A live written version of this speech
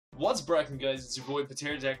What's Bracken Guys? It's your boy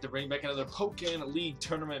Pateradactle bringing back another Pokken League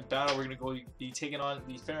tournament battle. We're gonna be taking on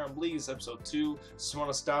the Farum Leagues episode 2. Just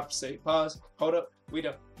wanna stop, say pause, hold up, wait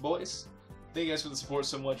up, boys. Thank you guys for the support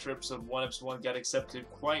so much for episode 1. Episode 1 got accepted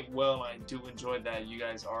quite well, and I do enjoy that. You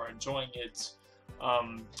guys are enjoying it.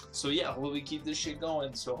 So yeah, hopefully we keep this shit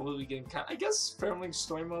going. So hopefully we can I guess Farum League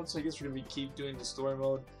story mode. So I guess we're gonna keep doing the story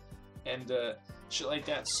mode and shit like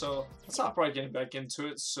that. So let's not probably getting back into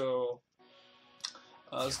it. So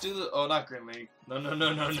let's do the not Green League. No. I'm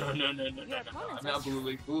not Blue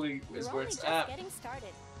League. Blue League is where it's at. Getting started.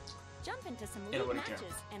 Jump into some league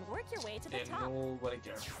matches and work your way to the top. Nobody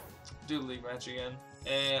cares. Do the league match again.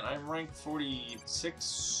 And I'm ranked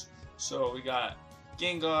 46. So we got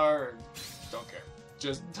Gengar. Don't care.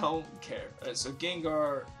 Just don't care. Alright, so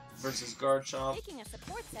Gengar versus Garchomp.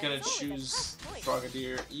 Gonna choose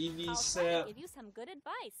Frogadier Eevee set. Give you some good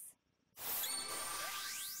advice.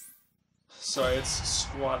 Sorry, it's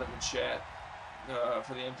squad in the chat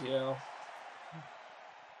for the MPL.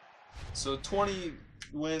 So 20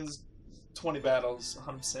 wins, 20 battles,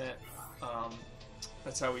 100%.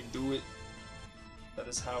 That's how we do it. That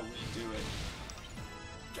is how we do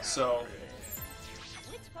it. So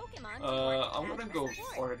I'm gonna go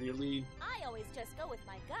for the lead. I always just go with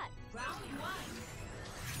my gut.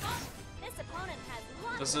 This opponent has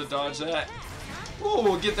Does it dodge that?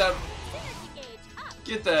 Oh, get that!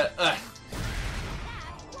 Get that!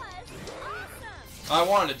 I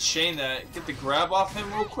wanted to chain that. Get the grab off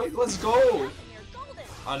him real quick. Let's go!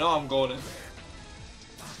 I know I'm golden.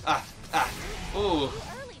 Ooh.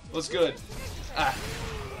 What's good?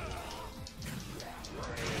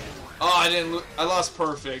 Oh, I didn't. I lost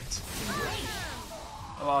perfect.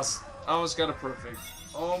 I almost got a perfect.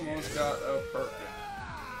 Almost got a perfect.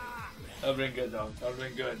 That would've been good though. That would've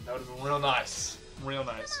been good. That would've been real nice. Real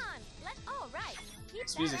nice.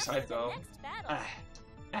 This music's hype though.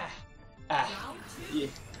 Yeah.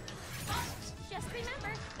 Just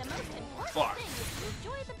remember, the most important Fuck. thing is to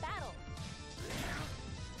enjoy the battle.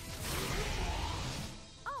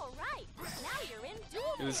 All right, now you're in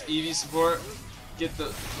duel. Get this Eevee support. Get the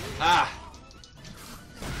Nice.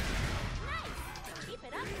 Keep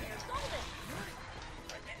it up, you're golden.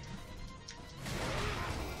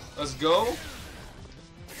 Let's go.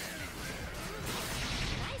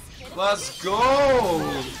 Nice. Let's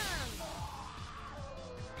go.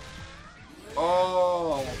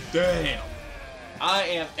 Oh damn! I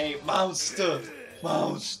am a monster.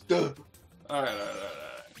 Monster. All right.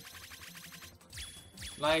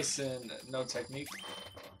 Nice and no technique.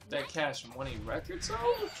 That cash money records.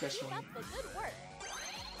 Oh, cash money.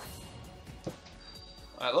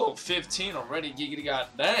 Alright, level 15 already. Giggity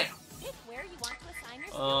goddamn.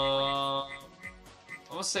 I'm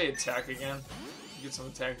gonna say attack again. Get some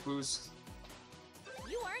attack boost.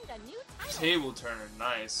 You earned a new title. Table turner,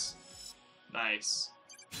 nice. Nice.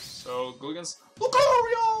 So go against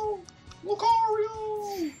Lucario!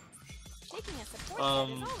 Lucario! Taking a support is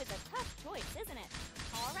always a tough choice, isn't it?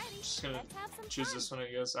 Alrighty, just gonna let's have some choose fun. this one, I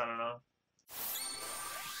guess. I don't know.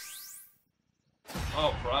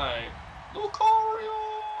 Alright. Lucario!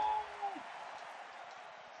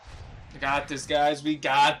 We got this, guys. We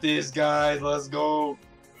got this, guys. Let's go.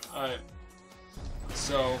 Alright.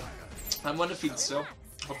 So, I'm undefeated still.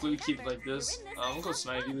 Hopefully we keep it like this. I'm gonna go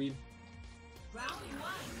Snivy lead.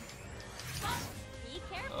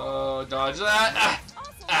 Dodge that!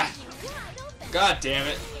 God damn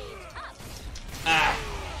it!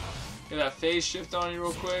 Get that phase shift on you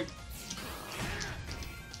real quick.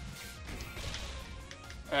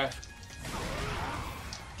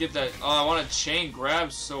 Get that. Oh, I want to chain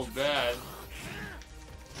grab so bad.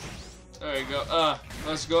 There you go.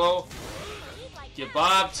 Let's go. Get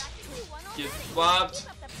bopped. Get bopped.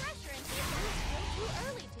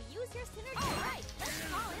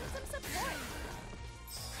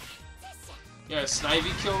 Yeah,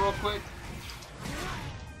 Snivy kill real quick.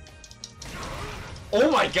 Oh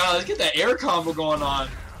my god, let's get that air combo going on.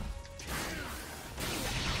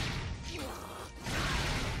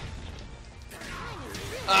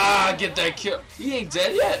 Get that kill. He ain't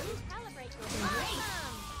dead yet.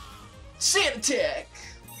 Sand attack.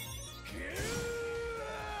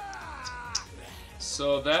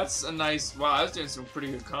 So that's a nice. Wow, I was doing some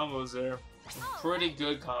pretty good combos there. Some pretty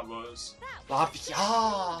good combos.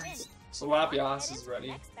 Lapias. So Lapias is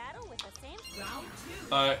ready.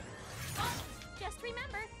 Alright. Just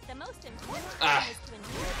remember, the most important thing is to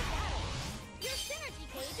enjoy the battle. Your synergy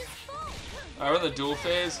page is full. Alright, we're in the duel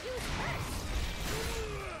phase.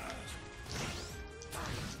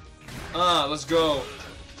 Let's go.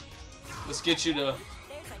 Let's get you to.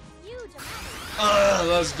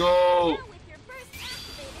 Let's go.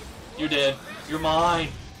 You're dead. You're mine.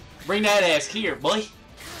 Bring that ass here, boy.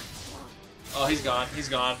 Oh, he's gone. He's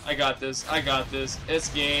gone. I got this. I got this. It's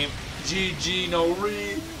game. GG no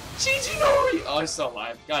re. GG no re. Oh, he's still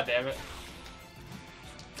alive. God damn it.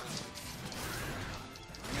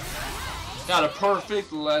 Got a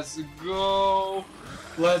perfect. Let's go.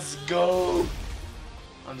 Let's go.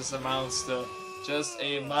 I'm just a monster. Just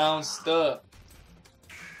a monster.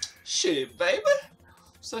 Shit, baby.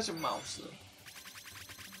 Such a monster.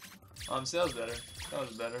 See, that was better. That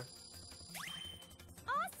was better.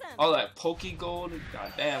 Awesome. All that Poke Gold.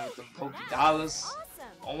 God damn, with them Poke Dollars.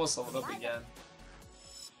 Awesome. Almost leveled up again.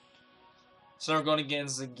 So we're going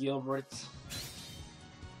against the Gilbert.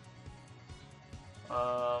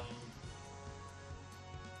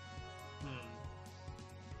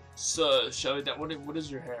 So, Shelly, what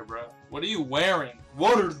is your hair, bro? What are you wearing?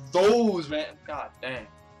 What are those, man? God damn.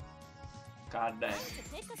 God damn.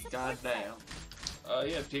 God damn.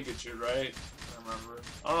 Yeah, Pikachu, right? I remember.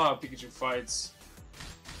 I don't know how Pikachu fights.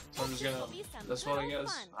 So I'm just gonna. This one, I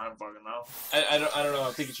guess. I don't fucking know. I don't know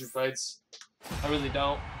how Pikachu fights. I really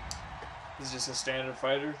don't. This is just a standard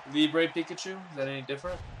fighter. Libre Pikachu? Is that any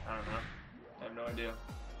different? I don't know. I have no idea.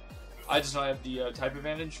 I just don't have the type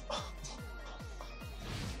advantage.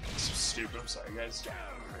 So stupid. I'm sorry, guys.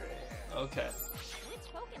 Okay. Which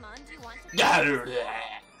Pokemon do you want to Got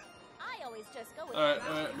I always just go with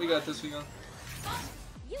Alright, we got this. We got.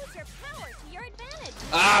 Use your power to your advantage.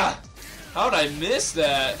 Ah! How'd I miss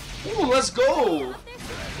that? Ooh, let's go!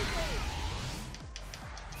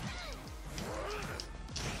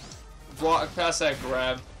 Block past that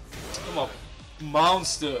grab. Come on,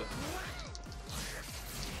 monster.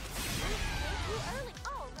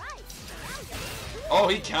 Oh,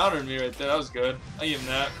 he countered me right there. That was good. I give him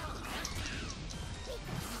that.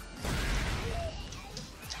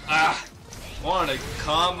 Ah! Wanted to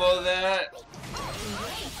combo that.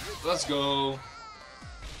 Let's go.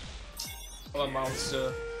 Oh,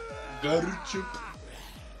 monster. Garchomp.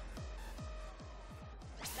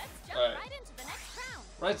 Alright.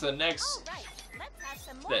 Right to the next.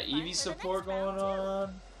 That Eevee support going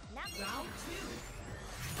on.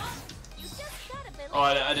 Oh,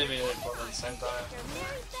 I didn't mean to hit both at the same time.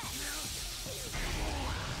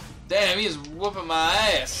 Damn, he is whooping my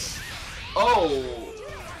ass. Oh,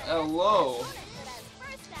 hello.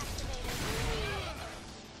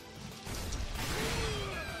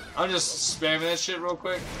 I'm just spamming that shit real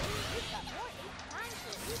quick.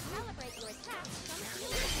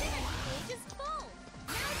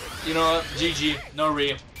 You know what? GG. No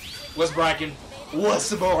re. What's Bracken? What's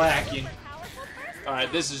the Bracken?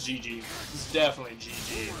 Alright, this is GG. This is definitely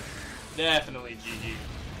GG. Definitely GG.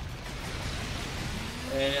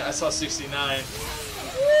 And I saw 69.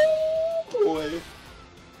 Woo, boy.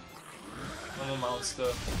 I'm a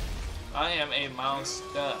monster. I am a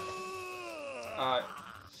monster. Alright.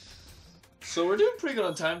 So we're doing pretty good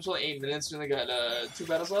on time. It's only 8 minutes. We only got 2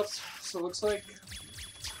 battles left. So it looks like.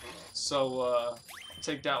 So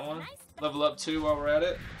take that one. Level up 2 while we're at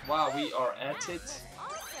it. Wow, we are at it.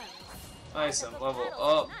 Nice and level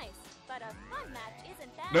up.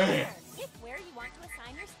 Man.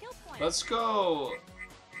 Let's go.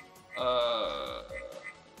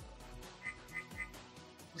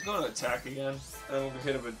 Let's go to attack again. And then we'll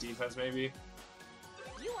hit him with defense maybe.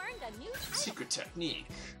 Secret technique.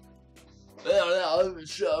 Well, I'm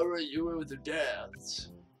sorry you were with the dance.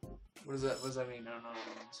 What does that mean? I don't know what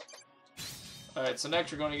it means. Alright, so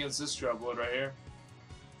next we're going against this Drubwood right here.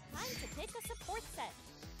 Time to pick a support set.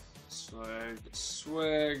 Swag,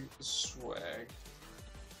 swag, swag.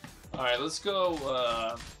 Alright, let's go,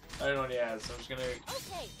 I don't know what he has, so I'm just gonna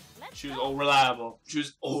choose old reliable.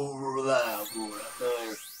 Choose old reliable.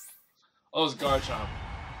 Oh, it's Garchomp.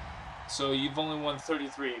 So you've only won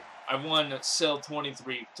 33. I've won Cell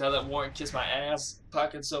 23. Tell that Warren kiss my ass.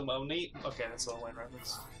 Pocket so neat. Okay, that's all Wayne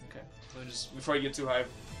reference. Okay, let me just, before I get too hyped.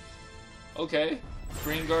 Okay,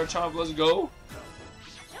 Green Garchomp, let's go.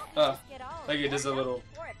 Like it does a little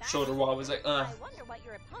shoulder wobble. It's like, I wonder what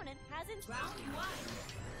your opponent has in store.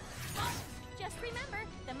 Just remember,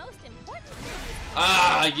 the most important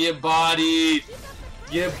thing is get bodied.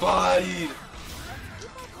 Get bodied.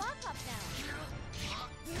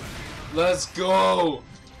 Let's go.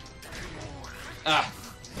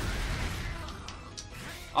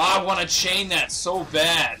 I want to chain that so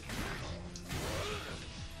bad.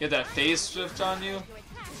 Get that phase shift on you.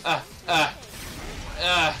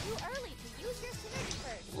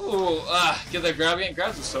 Ooh, get that grab again.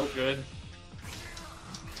 Grabs are so good.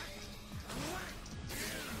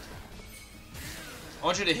 I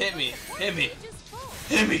want you to hit me. Hit me.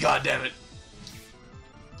 Hit me, goddammit.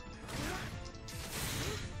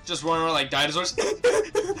 Just running around like dinosaurs.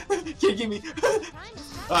 Can't get me.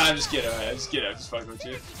 I'm just kidding. I'm just kidding. I'm just fucking with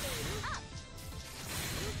you.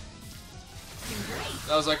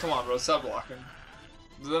 I was like, come on, bro, stop blocking.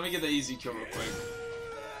 Let me get the easy kill real quick.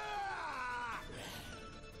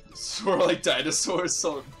 Swirl like dinosaurs,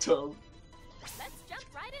 so dope. Let's jump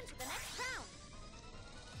right into the next round.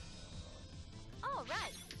 All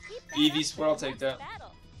right. Eevee Swirl, I'll take that.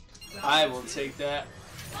 I will take that.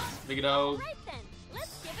 Big it out. Right then.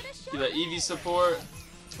 Let's give it a shot. Get that Eevee support.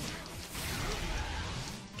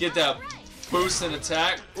 Get that boost and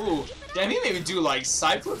attack. Ooh, damn, he made me do like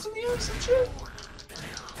side flips in the air or some shit.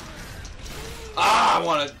 Ah, I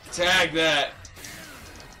want to tag that.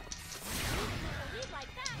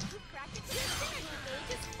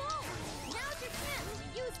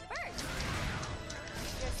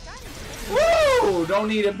 Woo! Don't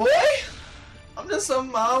need it, boy. I'm just a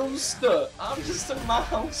monster. I'm just a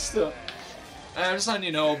monster. I'm just letting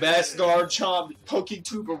you know, best Garchomp Pokken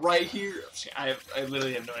tuber right here. I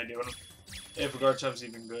literally have no idea if Garchomp's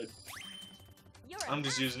even good. I'm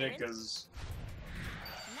just using it because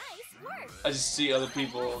I just see other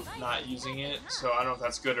people not using it, so I don't know if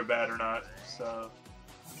that's good or bad or not. So,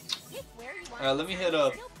 let me hit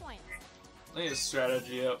up. Let me hit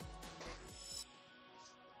strategy up.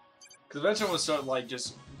 Because eventually I'm going to start like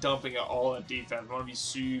just dumping it all on defense. I want to be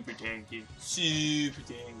super tanky. Super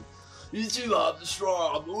tanky. You too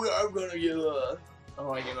strong, but I'm gonna give up. I don't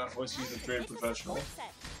like getting that voice used very professional.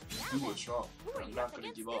 You were strong. I'm not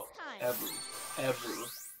gonna give up. Ever. Ever.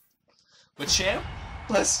 But champ,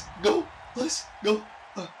 let's go. Let's go.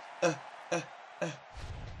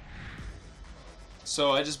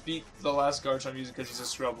 So I just beat the last Garchomp using because he's a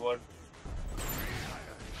scrub lord.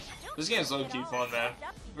 This game's low-key fun, man.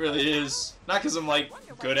 It really is. Not because I'm like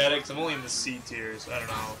good at it, because I'm only in the C tier, so I don't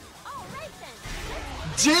know.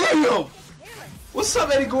 Damn! What's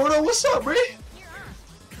up, Eddie Gordo? What's up, Bree?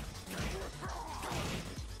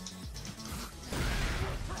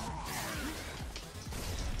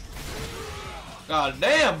 God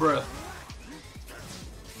damn, bro.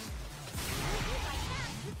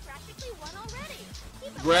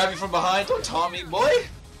 Grab you from behind, don't taunt me, boy.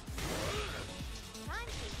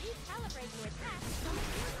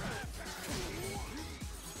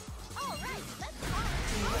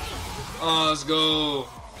 Oh, let's go.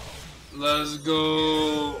 Let's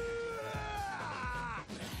go.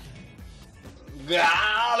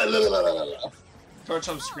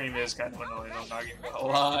 Garchomp's scream is kind of annoying, I'm not even gonna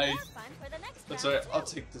lie. That's alright, I'll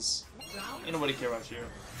take this. Ain't nobody care about you.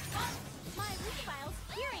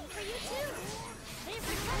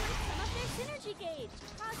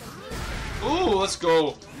 Ooh, let's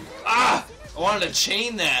go. Ah! I wanted to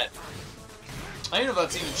chain that. I don't know if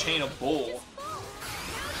that's even chain a bull.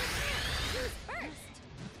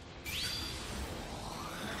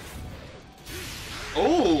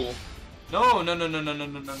 Oh! No, no, no, no, no, no,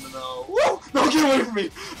 no, no, no, no. Woo! No, get away from me!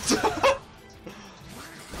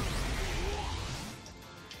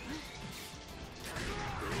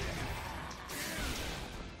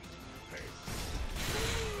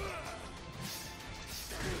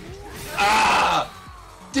 Ah!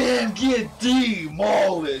 Damn, get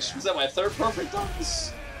demolished! Was that my third perfect on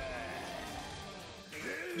this?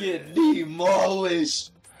 Get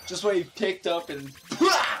demolished! Just what he picked up and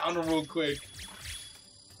on him real quick.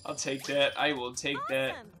 I'll take that. I will take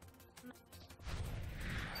that.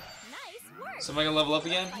 So am I gonna level up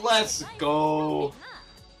again? Let's go.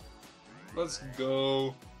 Let's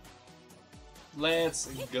go. Let's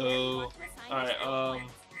go. Alright,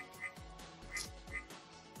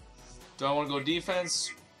 do I want to go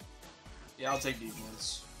defense? Yeah, I'll take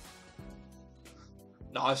defense.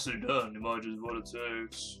 Nicely done, much is what it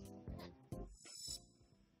takes.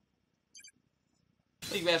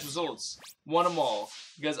 League match results. Won them all.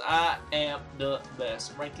 Because I am the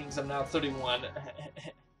best. Rankings, I'm now 31.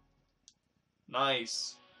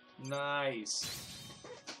 Nice. Nice.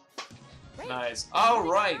 Nice.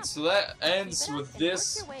 Alright, so that ends with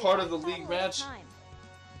this part of the league match.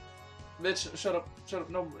 Bitch, shut up. Shut up.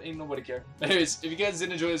 No, ain't nobody care. Anyways, if you guys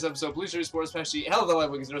did enjoy this episode, please share your support, especially hell of the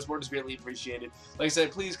like because your support is greatly appreciated. Like I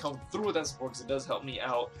said, please come through with that support because it does help me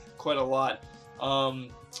out quite a lot.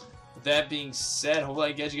 That being said, hopefully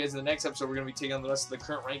I get you guys in the next episode. We're going to be taking on the rest of the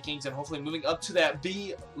current rankings and hopefully moving up to that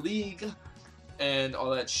B League and all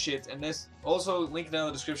that shit. And this also, link down in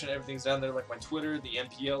the description, everything's down there, like my Twitter, the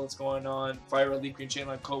MPL that's going on, Fire Elite Green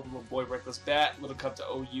Chainline Code with my boy Reckless Bat, Little Cup to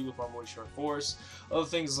OU with my boy Short Force, other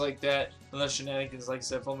things like that. Unless shenanigans, like I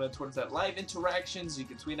said, follow me on Twitter for that live interactions. You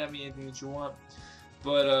can tweet at me anything that you want.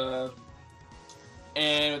 But,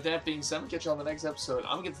 and with that being said, I'm going to catch you on the next episode.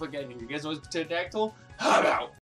 I'm going to get the fuck out of here. You guys know it's Pateradactle? I'm out!